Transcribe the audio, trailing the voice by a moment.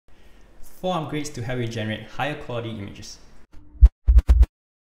4 upgrades to help you generate higher quality images.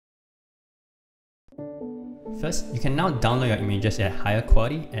 First, you can now download your images at higher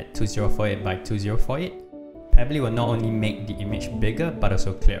quality at 2048 by 2048. Pebblely will not only make the image bigger but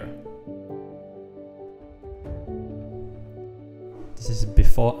also clearer. This is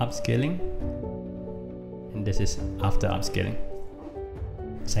before upscaling, and this is after upscaling.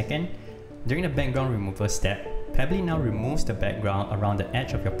 Second, during the background removal step, Pebblely now removes the background around the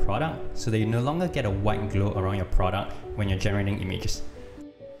edge of your product so that you no longer get a white glow around your product when you're generating images.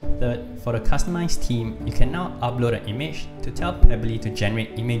 Third, for the customized theme, you can now upload an image to tell Pebblely to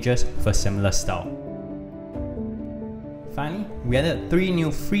generate images with a similar style. Finally, we added 3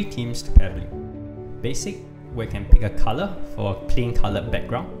 new free themes to Pebblely. Basic, where you can pick a color for a plain colored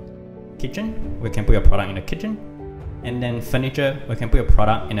background. Kitchen, where you can put your product in the kitchen. And then Furniture, where you can put your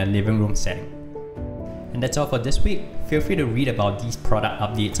product in a living room setting. And that's all for this week. Feel free to read about these product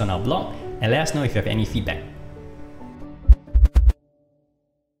updates on our blog and let us know if you have any feedback.